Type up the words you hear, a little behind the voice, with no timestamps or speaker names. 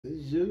This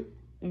is you?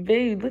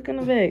 Babe, look on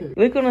the back.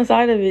 Look on the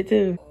side of it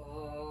too.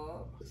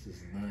 This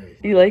is nice.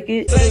 You like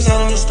it?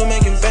 Still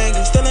making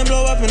bangers. Still ain't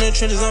blow up in the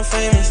trenches, I'm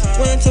famous.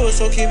 Went to it,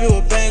 so keep you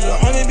a banger.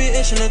 Homie be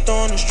itching to throw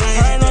on the string.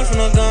 Hard enough from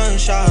the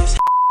gunshots.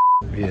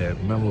 Yeah,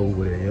 Memo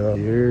over there, y'all.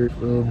 You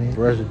feel me?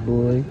 Fresh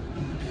boy.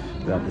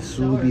 Got the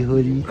Hoodie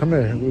hoodie. Come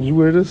here. Would you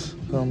wear this?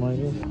 Something like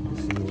this?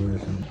 Let's see you wear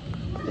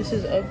something. This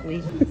is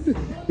ugly.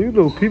 You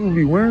know, people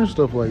be wearing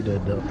stuff like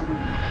that, though.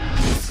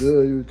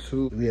 Good, you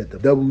too. We had the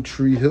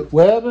Doubletree Hill.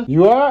 What happened?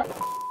 You alright?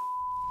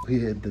 We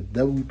had the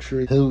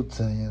Doubletree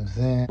Hilton, you know what I'm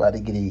saying? About to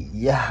get a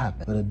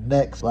yacht for the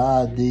next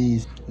 5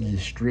 days. We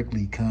just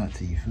strictly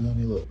content, you feel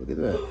me? Look at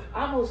that.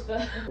 I almost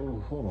fell.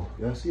 Oh, hold on.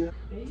 Y'all see that?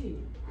 Babe.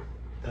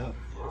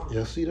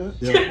 Y'all see that?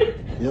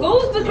 Yeah.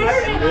 Close the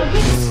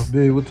curtain.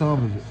 Babe, what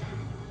time is it?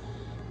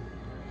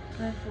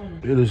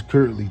 It is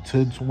currently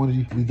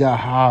 10:20. We got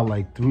high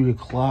like 3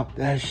 o'clock.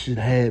 That shit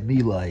had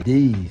me like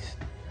dazed.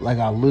 Like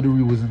I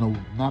literally was in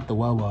not the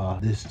Wawa,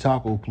 this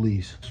taco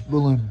place.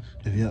 Spilling,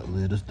 if y'all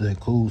that's that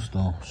Cold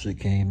Stone. Shit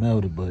came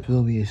out of it, but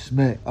feel me, it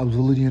smacked. I was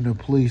literally in the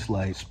place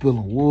like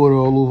spilling water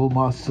all over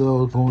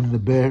myself, going in the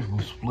bathroom,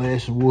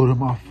 splashing water in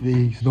my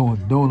face, doing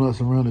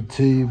donuts around the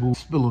table,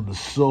 spilling the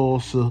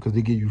salsa, cause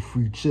they give you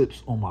free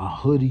chips on my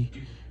hoodie.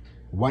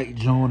 White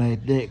John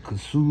at that,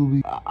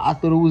 Kasubi. I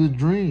thought it was a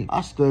dream.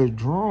 I started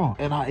drawing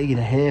and I ate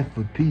a half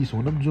a piece.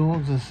 When them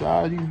Johns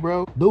inside you,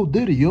 bro, no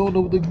diddy, you don't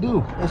know what they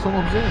do. That's all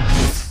I'm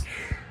saying.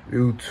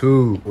 You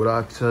too. What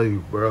I tell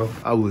you, bro,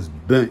 I was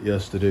bent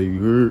yesterday,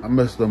 you heard? I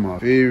messed up my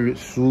favorite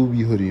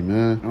Subi hoodie,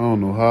 man. I don't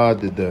know how I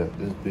did that.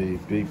 This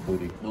big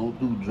hoodie. Don't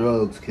do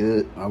drugs,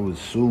 kid. I was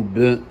so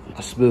bent.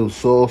 I spilled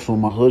sauce on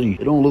my hoodie.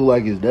 It don't look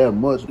like it's that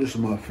much. This is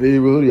my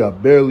favorite hoodie. I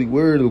barely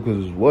wear it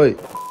because it's white.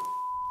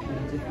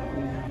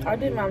 I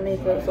did my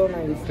makeup so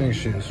nice. I think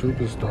she's a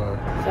superstar.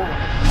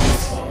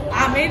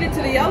 I made it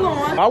to the yellow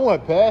one. I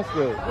went past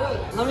it.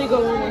 Let me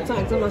go one more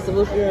time. Tell myself,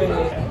 look your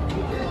hair.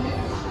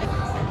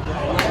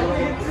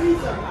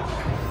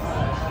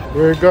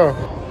 Where it go?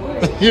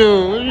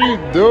 Yo, what are you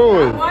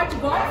doing? Watch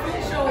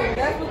golfing show.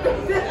 That's what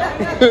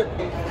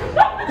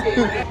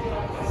they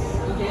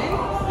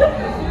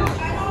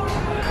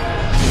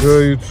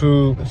Good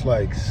YouTube. It's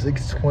like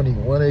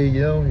 6:21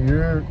 a.m. You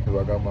heard?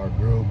 I got my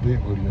girl big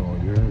hoodie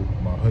on. You heard?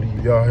 My hoodie.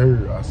 Y'all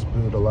heard? I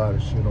spilled a lot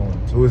of shit on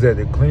it. So it's at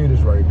the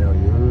cleaners right now.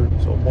 You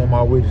heard? So I'm on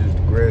my way to just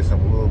grab some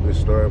a little bit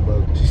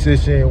Starbucks. She said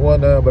she ain't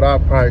want none, but I'll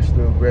probably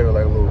still grab it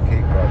like a little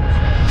cake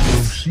pop.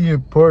 So she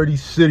in Party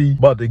City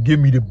about to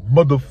give me the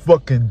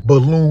motherfucking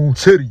balloon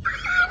titty.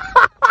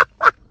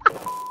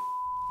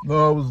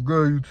 No, it was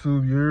good,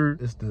 YouTube. You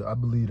heard? It's the, I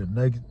believe, the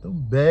next,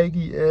 them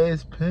baggy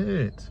ass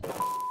pants.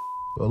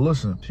 But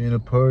listen, she in a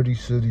Party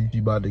City. She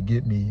about to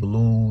get me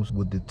balloons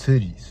with the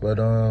titties. But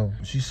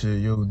she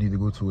said, yo, we need to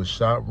go to a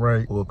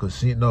ShopRite or a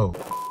casino.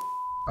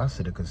 I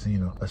said a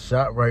casino. A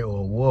ShopRite or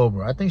a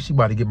Walmart. I think she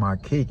about to get my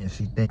cake and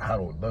she think, I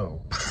don't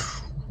know.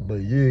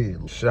 But yeah,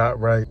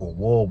 ShopRite or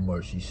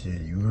Walmart, she said,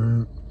 you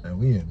heard? And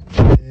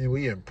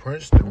we in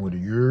Princeton with a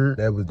yard.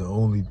 That was the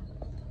only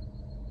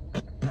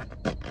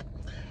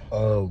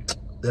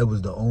that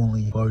was the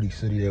only Party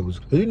City that was,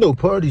 you know,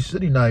 Party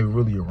City not even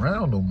really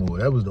around no more.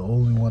 That was the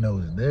only one that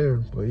was there.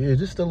 But yeah,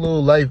 just a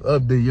little life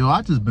update, yo.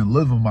 I just been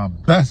living my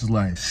best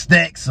life.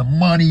 Stacks of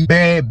money,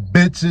 bad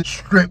bitches,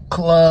 strip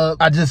club.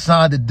 I just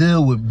signed a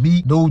deal with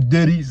Meek, no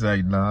Diddy's.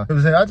 Like, nah. You know what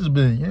I'm saying? I just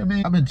been, you know what I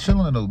mean? I've been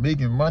chilling though,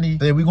 making money.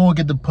 Then we gonna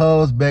get the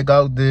pubs back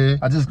out there.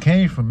 I just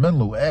came from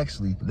Menlo,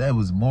 actually. That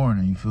was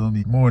morning, you feel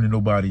me? Morning,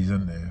 nobody's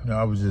in there. You know,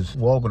 I was just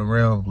walking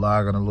around,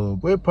 vlogging a little.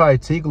 We'll probably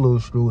take a little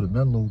stroll to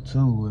Menlo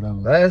too, whatever.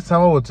 Last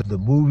time I went to the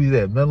movie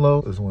at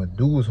Menlo is when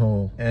dude was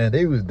home and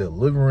they was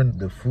delivering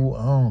the food.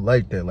 I don't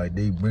like that. Like,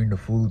 they bring the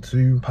food to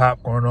you,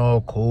 popcorn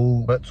all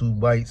cold, but 2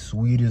 bites,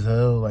 sweet as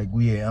hell, like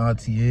we at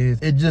Auntie is.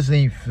 It just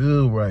ain't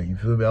feel right, you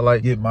feel me? I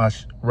like get my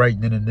right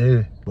then and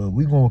there. But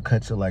we gonna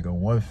catch it like a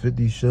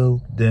 150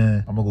 show.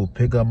 Then I'm gonna go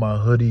pick up my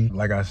hoodie.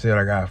 Like I said,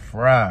 I got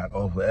fried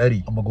off of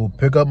Eddie. I'm gonna go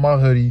pick up my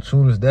hoodie as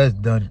soon as that's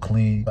done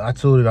clean. I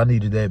told her I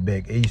needed that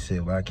back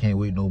ASAP. Like, I can't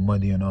wait no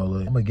Monday and all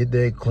that. I'm gonna get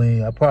that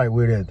clean. I probably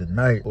wear that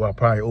tonight, or I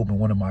probably open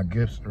one of my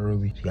gifts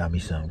early. She got me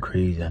something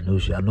crazy. I know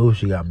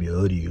she got me a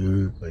hoodie, you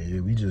heard? But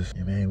yeah, we just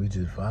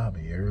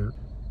vibing, you heard?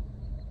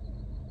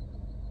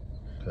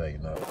 Tell you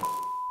know.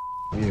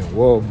 We in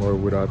Walmart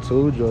with, I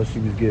told y'all she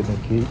was getting a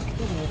cake.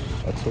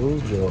 I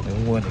told y'all.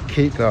 And we went the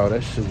cake out.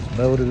 That shit was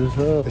melted as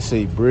hell. They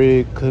say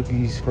bread,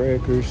 cookies,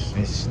 crackers,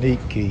 and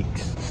snake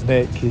cakes.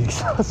 Snack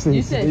cakes.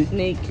 You said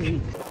snake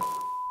cakes.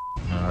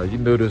 Nah, you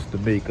know this the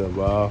makeup,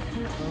 y'all.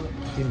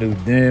 She knew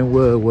damn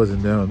well it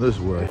wasn't down this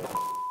way.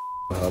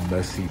 Her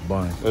messy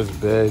bun. That's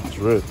bad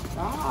drip.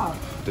 Stop.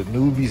 The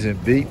newbies and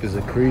vape is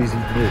a crazy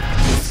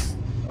mix.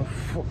 Oh,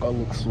 fuck, I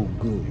look so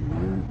good, you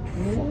heard?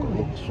 Fuck, I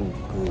look so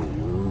good,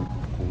 you heard?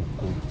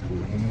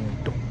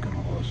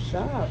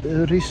 Shop.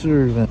 They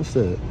serving, what's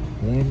that?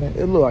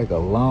 It look like a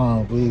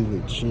lime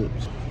flavored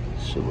chips.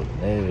 Shit look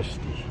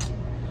nasty.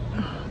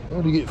 I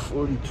only get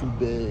 42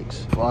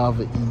 bags, 5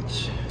 of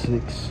each,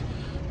 6.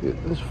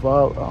 It's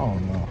five. I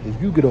don't know.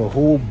 If you get a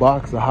whole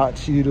box of hot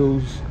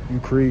Cheetos, you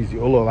crazy.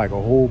 Or look, like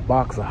a whole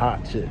box of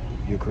hot chip,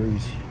 you're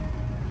crazy.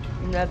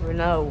 You never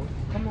know.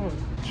 Come on.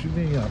 What you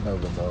mean I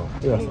never know?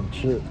 We got some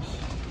chips.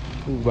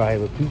 We about to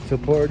have a pizza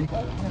party.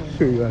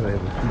 We about to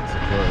have a pizza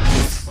party.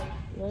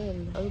 Man,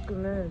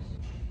 open this.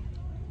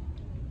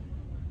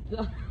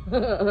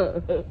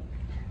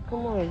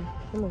 Come on.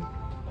 Come on.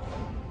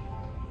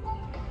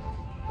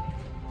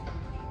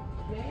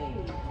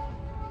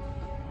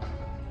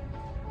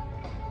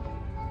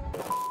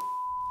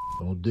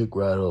 Don't dick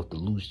right off the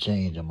loose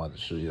change I'm about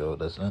to show y'all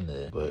that's in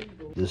there. But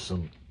there's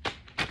some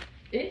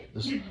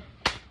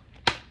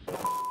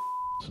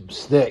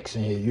stacks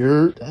in here, you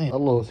heard? Dang, I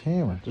lost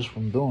hammer just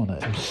from doing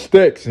that. Some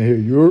stacks in here,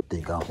 you heard?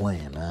 Think I'm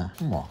playing, man.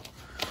 Come on.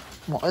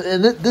 Come on.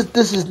 And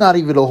this is not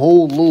even a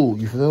whole load,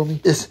 you feel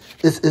me? It's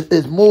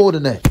more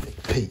than that.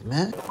 Pete,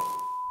 man.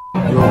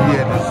 Yo, we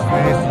at this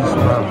fancy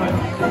spot.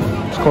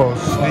 It's called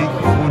Snake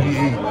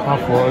 48. How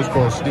far? It's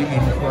called Snake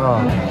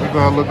 85. Look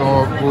how looking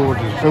all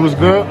gorgeous. It was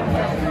good.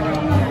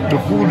 The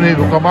food ain't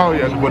even come out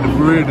yet, but the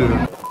bread is.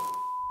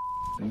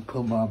 Let me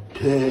put my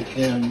peg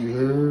down, you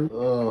heard?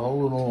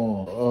 Hold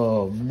on.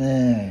 Oh,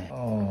 man.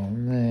 Oh,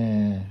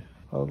 man.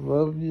 I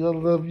love you. I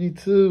love you,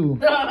 too.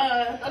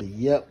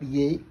 Yup,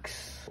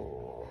 yakes.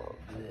 Oh,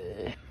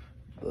 man.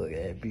 Look,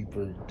 happy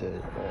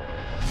birthday.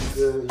 Oh,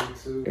 good, you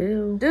too.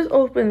 Ew. Just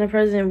open the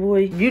present,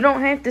 boy. You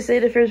don't have to say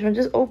the first one.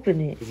 Just open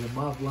it. Is it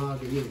my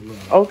vlog or your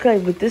vlog? Okay,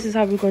 but this is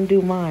how we're going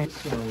to do mine.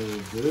 This one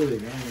was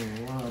good. I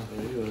ain't gonna lie.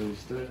 You already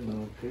starting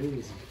off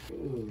crazy.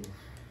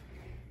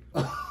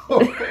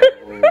 Oh,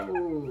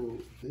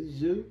 this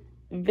is you?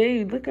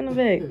 Babe, look on the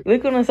back.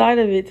 Look on the side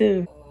of it,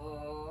 too.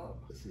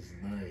 This is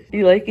nice.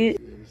 You like it?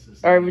 Yeah, this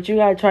is All right, but you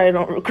got to try it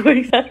on real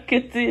quick so I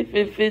can see if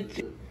it fits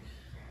you.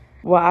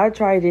 Well, I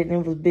tried it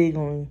and it was big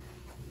on me.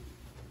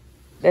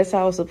 That's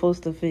how it's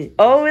supposed to fit.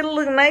 Oh, it'll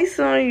look nice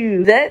on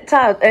you. That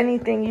topped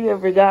anything you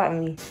ever got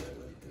me.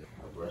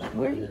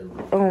 Where?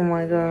 Oh,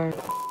 my God.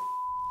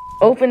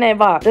 Open that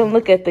box. Don't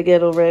look at the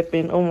ghetto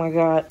wrapping. Oh, my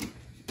God.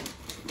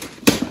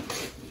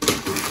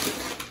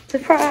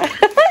 Surprise.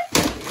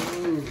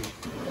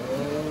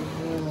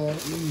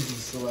 Easy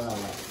slide.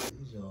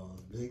 These are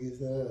big as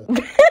hell.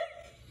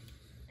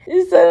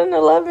 You said an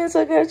 11,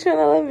 so I got you an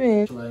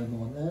 11. Try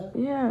them on that?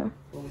 Yeah.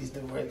 Always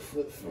the right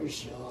foot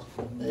first, y'all.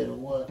 No matter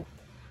what.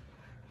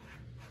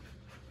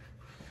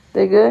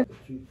 They good? What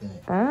you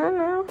think? I don't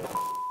know.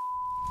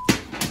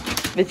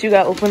 But you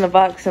got to open the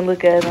box and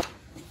look at them.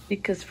 You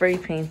could spray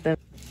paint them.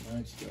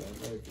 Nice, though.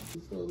 I like it.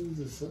 What's all these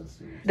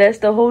accessories? That's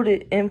to hold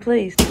it in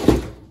place.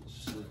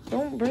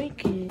 Don't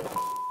break it.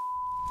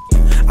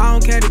 I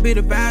don't care to be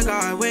the bad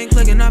guy. We ain't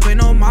clicking up, ain't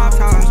no mob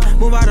ties.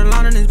 Move out of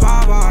line in his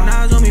bar.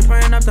 Now it's on me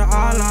praying up to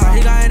Allah.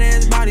 He got it in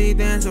his body, he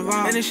didn't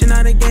survive. And this shit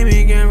not a game,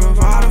 he getting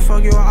revived. How the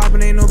fuck you up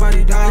and ain't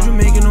nobody died? You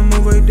making a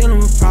move, or you dealing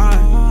with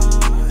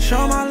pride?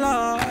 Show my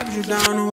love, you down.